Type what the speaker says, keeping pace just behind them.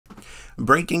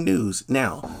breaking news.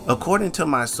 Now, according to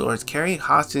my source, KERI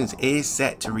Hoskins is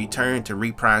set to return to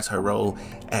reprise her role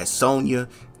as Sonya.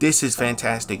 This is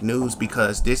fantastic news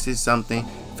because this is something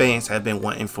fans have been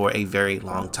wanting for a very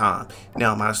long time.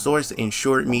 Now, my source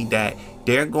assured me that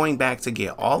they're going back to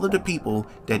get all of the people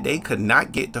that they could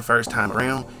not get the first time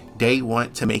around. They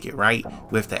want to make it right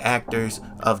with the actors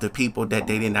of the people that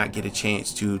they did not get a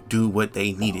chance to do what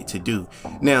they needed to do.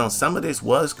 Now, some of this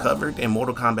was covered in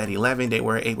Mortal Kombat 11. They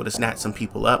were able to snatch some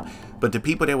people up, but the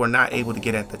people they were not able to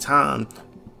get at the time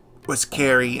was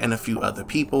KERI and a few other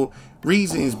people.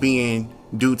 Reasons being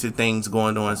due to things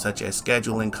going on such as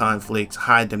scheduling conflicts,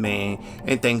 high demand,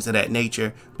 and things of that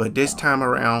nature. But this time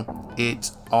around,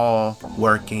 it's all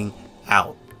working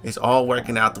out. It's all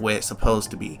working out the way it's supposed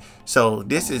to be. So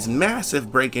this is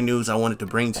massive breaking news I wanted to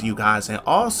bring to you guys. And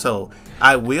also,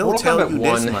 I will tell you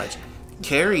this much.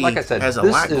 KERI like I said, has a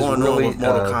lot going on with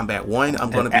Mortal Kombat 1.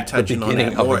 I'm going to be touching on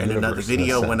that more in another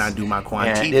video when I do my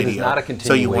Quan Chi video.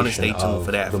 So you want to stay tuned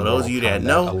for that. For those of you that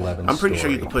know, I'm pretty sure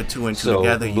you can put two and two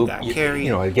together. You got KERI, you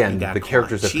know, again, the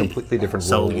characters have completely different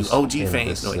roles. So you OG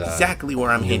fans know exactly where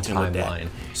I'm hinting with that.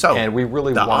 So and we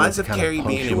really the wanted odds to of kind KERI of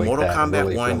being in Mortal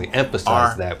Kombat 1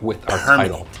 emphasize that with our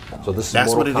title. So this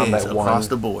is Mortal Kombat 1 across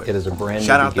the board. It is a brand new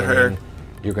shout out to her.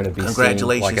 You're going to be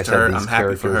congratulations seeing, like I to said, her. I'm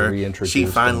happy for her. She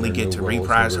finally get to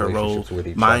reprise her role.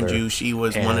 Mind you, she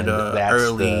was one of the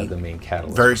early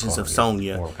versions of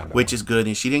Sonya, which is good.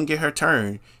 And she didn't get her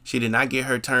turn. She did not get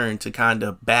her turn to kind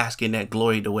of bask in that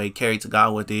glory the way KERI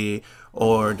Tagawa did,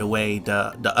 or the way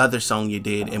the other Sonya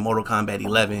did in Mortal Kombat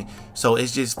 11. So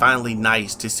it's just finally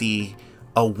nice to see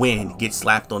a win get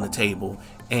slapped on the table.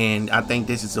 And I think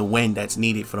this is a win that's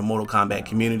needed for the Mortal Kombat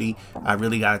community. I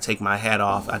really got to take my hat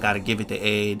off. I got to give it to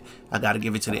Ed. I got to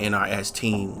give it to the NRS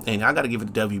team. And I got to give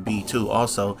it to WB too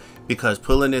also, because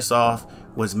pulling this off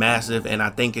was massive. And I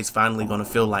think it's finally going to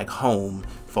feel like home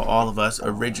for all of us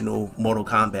original Mortal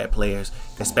Kombat players,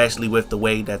 especially with the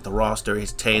way that the roster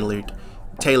is tailored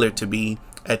to be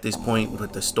at this point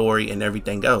with the story and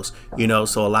everything else, you know.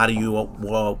 So a lot of you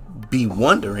will be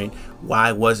wondering,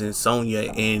 why wasn't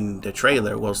Sonya in the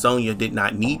trailer? Well, Sonya did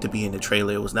not need to be in the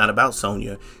trailer. It was not about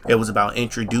Sonya. It was about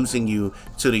introducing you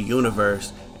to the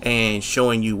universe and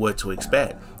showing you what to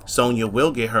expect. Sonya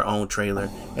will get her own trailer,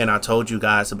 and I told you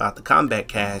guys about the Kombat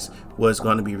cast was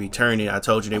going to be returning. I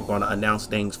told you they were going to announce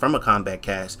things from a Kombat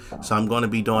cast, so I'm going to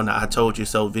be doing the I told you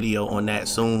so video on that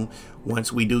soon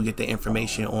once we do get the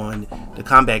information on the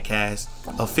Kombat cast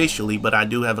officially. But I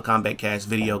do have a Kombat cast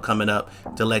video coming up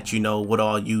to let you know what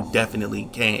all you definitely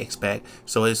can expect.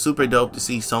 So it's super dope to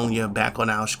see Sonya back on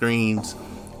our screens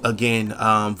again.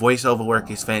 Voiceover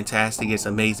work is fantastic. It's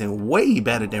amazing, way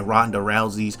better than Ronda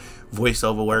Rousey's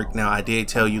voiceover work. Now, I did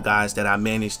tell you guys that I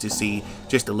managed to see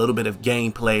just a little bit of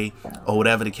gameplay, or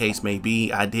whatever the case may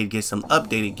be. I did get some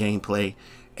updated gameplay,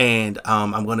 and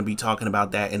I'm going to be talking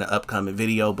about that in an upcoming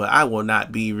video, but I will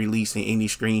not be releasing any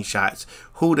screenshots.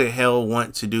 Who the hell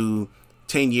want to do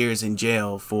 10 years in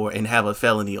jail for and have a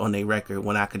felony on their record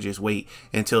when I could just wait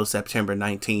until September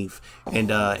 19th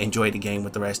and enjoy the game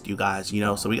with the rest of you guys, you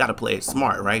know? So we got to play it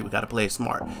smart, right? We got to play it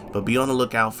smart. But be on the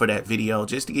lookout for that video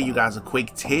just to give you guys a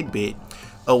quick tidbit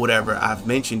or whatever. I've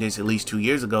mentioned this at least 2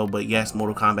 years ago, but yes,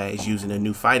 Mortal Kombat is using a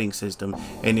new fighting system,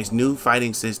 and this new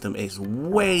fighting system is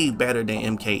way better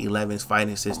than MK11's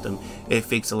fighting system. It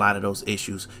fixed a lot of those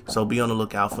issues, so be on the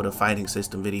lookout for the fighting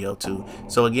system video too.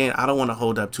 So again, I don't want to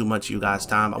hold up too much of you guys'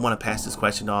 time. I want to pass this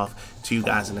question off to you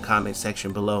guys in the comment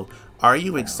section below. Are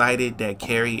you excited that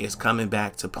KERI is coming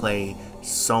back to play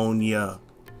Sonya?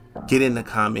 Get in the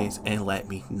comments and let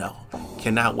me know.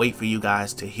 Cannot wait for you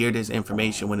guys to hear this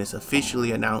information when it's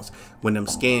officially announced, when them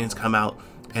skins come out.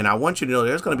 And I want you to know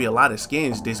there's going to be a lot of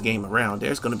skins this game around.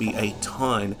 There's going to be a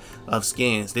ton of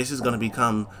skins. This is going to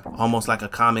become almost like a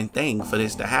common thing for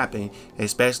this to happen,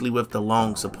 especially with the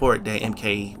long support that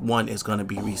MK1 is going to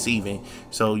be receiving.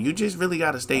 So you just really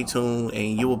got to stay tuned,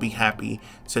 and you will be happy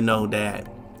to know that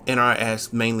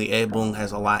NRS, mainly Ed Boon,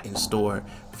 has a lot in store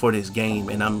for this game.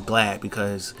 And I'm glad,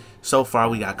 because so far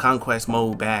we got Conquest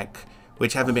Mode back,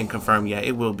 which haven't been confirmed yet.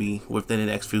 It will be within the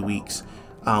next few weeks.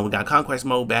 We got Conquest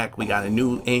Mode back. We got a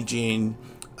new engine.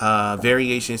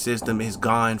 Variation system is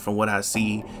gone from what I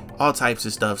see. All types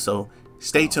of stuff. So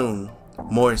stay tuned.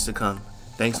 More is to come.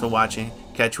 Thanks for watching.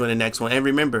 Catch you in the next one. And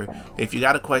remember, if you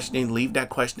got a question, leave that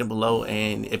question below.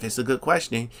 And if it's a good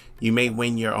question, you may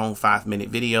win your own 5-minute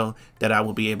video that I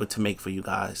will be able to make for you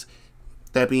guys.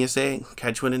 That being said,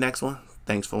 catch you in the next one.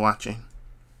 Thanks for watching.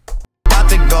 About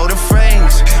to go to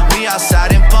friends. We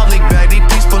outside in public, baby.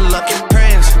 Please pull up your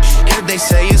friends. If they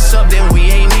say it's up, then we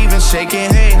ain't even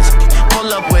shaking hands.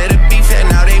 Pull up with a beef, and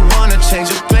now they wanna change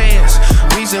the plans.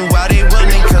 Reason why they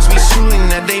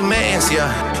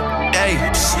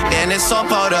it's all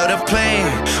part of the plan.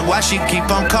 Why she keep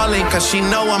on calling? Cause she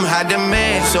know I'm high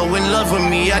demand. So in love with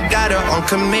me, I got her on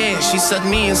command. She sucked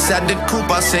me inside the coupe,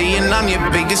 I saying I'm your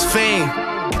biggest fan.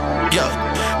 Yo,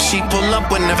 she pull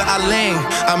up whenever I land.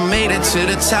 I made it to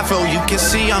the top, bro, you can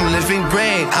see I'm living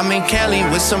grand. I'm in Cali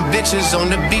with some bitches on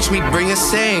the beach, me bringing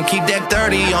sand. Keep that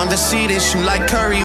 30 on the seat and shoot like Curry.